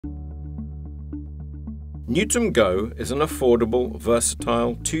NewTom GO is an affordable,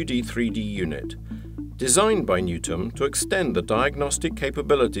 versatile 2D, 3D unit designed by NewTom to extend the diagnostic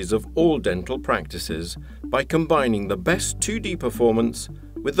capabilities of all dental practices by combining the best 2D performance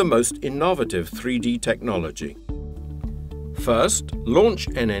with the most innovative 3D technology. First, launch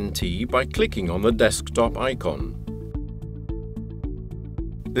NNT by clicking on the desktop icon.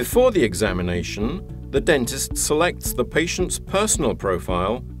 Before the examination, the dentist selects the patient's personal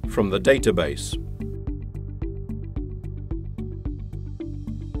profile from the database.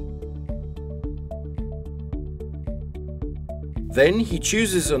 Then he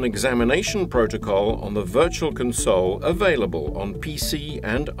chooses an examination protocol on the virtual console available on PC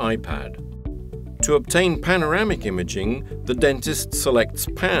and iPad. To obtain panoramic imaging, the dentist selects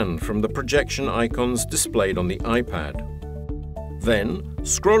PAN from the projection icons displayed on the iPad. Then,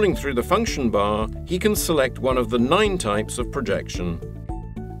 scrolling through the function bar, he can select one of the 9 types of projection.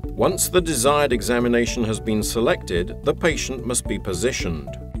 Once the desired examination has been selected, the patient must be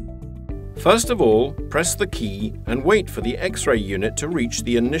positioned. First of all, press the key and wait for the X-ray unit to reach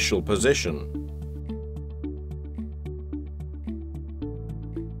the initial position.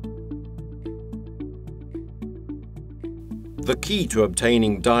 The key to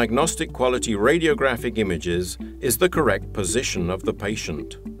obtaining diagnostic quality radiographic images is the correct position of the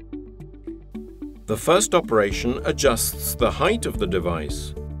patient. The first operation adjusts the height of the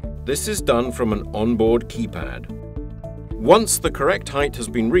device. This is done from an onboard keypad. Once the correct height has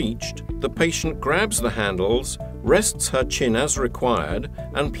been reached, the patient grabs the handles, rests her chin as required,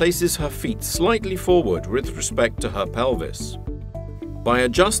 and places her feet slightly forward with respect to her pelvis. By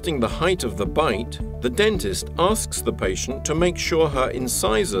adjusting the height of the bite, the dentist asks the patient to make sure her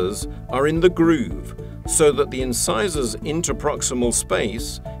incisors are in the groove so that the incisors' interproximal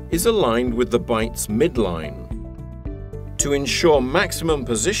space is aligned with the bite's midline. To ensure maximum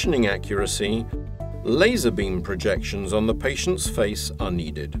positioning accuracy, laser beam projections on the patient's face are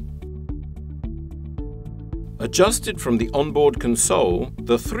needed. Adjusted from the onboard console,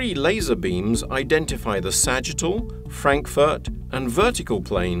 the 3 laser beams identify the sagittal, Frankfurt, and vertical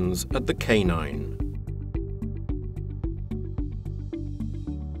planes at the canine.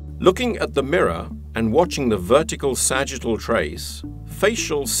 Looking at the mirror and watching the vertical sagittal trace,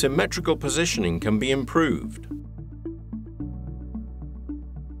 facial symmetrical positioning can be improved.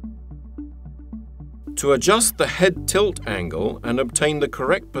 To adjust the head tilt angle and obtain the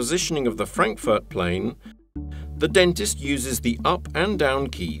correct positioning of the Frankfurt plane, the dentist uses the up and down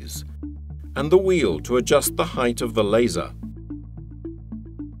keys and the wheel to adjust the height of the laser.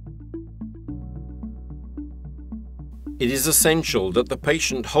 It is essential that the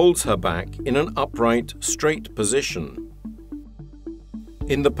patient holds her back in an upright, straight position.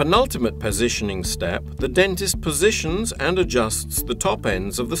 In the penultimate positioning step, the dentist positions and adjusts the top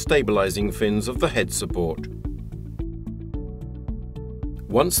ends of the stabilizing fins of the head support.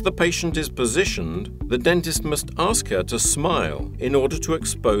 Once the patient is positioned, the dentist must ask her to smile in order to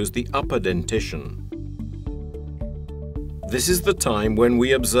expose the upper dentition. This is the time when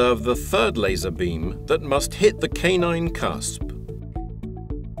we observe the 3rd laser beam that must hit the canine cusp.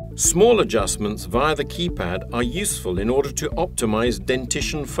 Small adjustments via the keypad are useful in order to optimize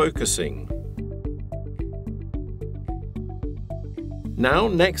dentition focusing. Now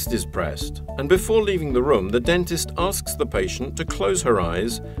next is pressed, and before leaving the room, the dentist asks the patient to close her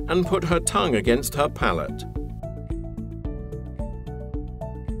eyes and put her tongue against her palate.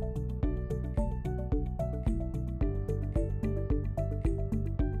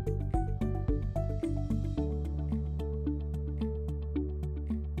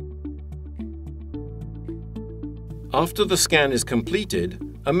 After the scan is completed,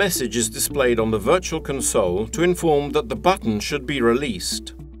 a message is displayed on the virtual console to inform that the button should be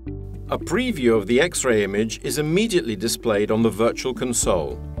released. A preview of the X-ray image is immediately displayed on the virtual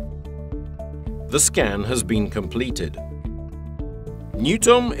console. The scan has been completed.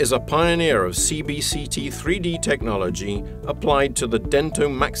 NewTom is a pioneer of CBCT 3D technology applied to the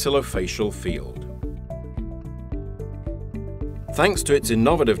dentomaxillofacial field. Thanks to its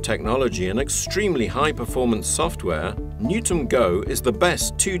innovative technology and extremely high-performance software, NewTom GO is the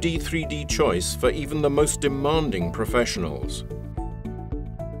best 2D, 3D choice for even the most demanding professionals.